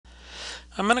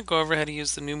I'm going to go over how to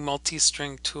use the new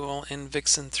multi-string tool in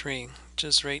Vixen 3, which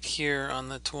is right here on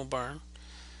the toolbar.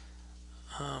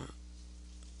 I'm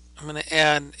going to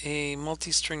add a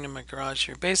multi-string to my garage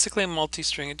here. Basically a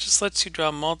multi-string, it just lets you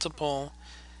draw multiple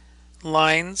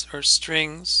lines or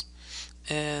strings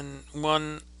in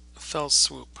one fell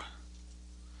swoop.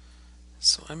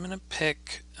 So I'm going to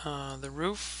pick the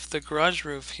roof, the garage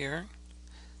roof here.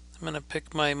 I'm going to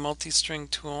pick my multi-string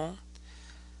tool.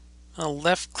 I'll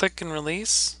left click and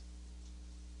release.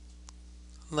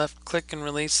 Left click and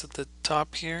release at the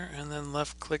top here, and then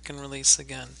left click and release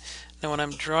again. Now when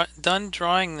I'm done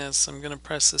drawing this, I'm going to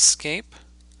press escape,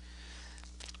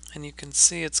 and you can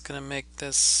see it's going to make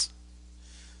this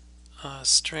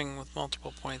string with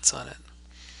multiple points on it.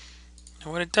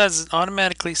 And what it does is it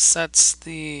automatically sets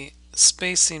the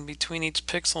spacing between each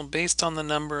pixel based on the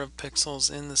number of pixels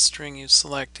in the string you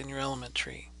select in your element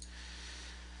tree.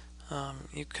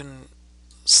 You can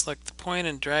select the point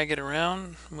and drag it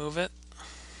around, move it.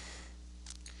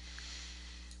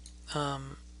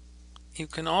 You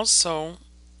can also,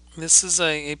 this is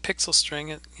a pixel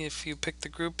string, if you pick the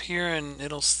group here, and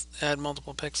it'll add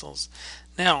multiple pixels.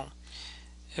 Now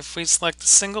if we select a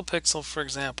single pixel, for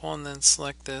example, and then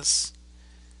select this,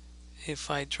 if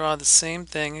I draw the same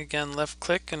thing again, left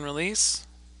click and release,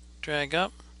 drag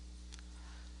up,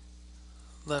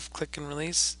 left click and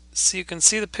release, so you can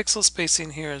see the pixel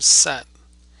spacing here is set.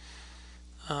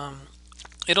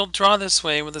 It'll draw this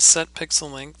way with a set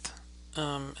pixel length.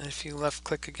 If you left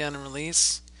click again and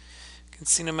release, you can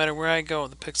see no matter where I go,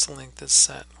 the pixel length is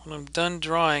set. When I'm done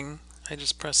drawing, I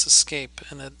just press escape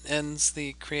and it ends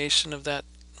the creation of that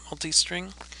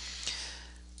multi-string.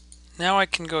 Now I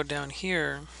can go down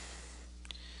here.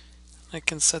 I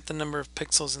can set the number of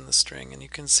pixels in the string, and you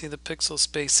can see the pixel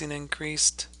spacing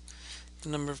increased, the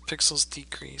number of pixels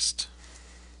decreased.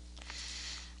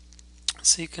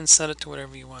 So you can set it to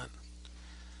whatever you want.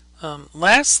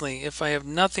 Lastly, if I have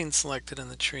nothing selected in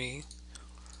the tree,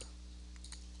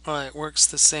 it works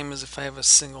the same as if I have a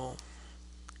single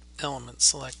element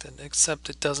selected, except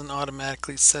it doesn't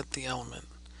automatically set the element.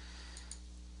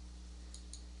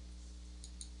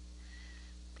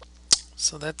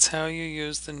 So that's how you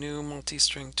use the new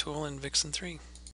multi-string tool in Vixen 3.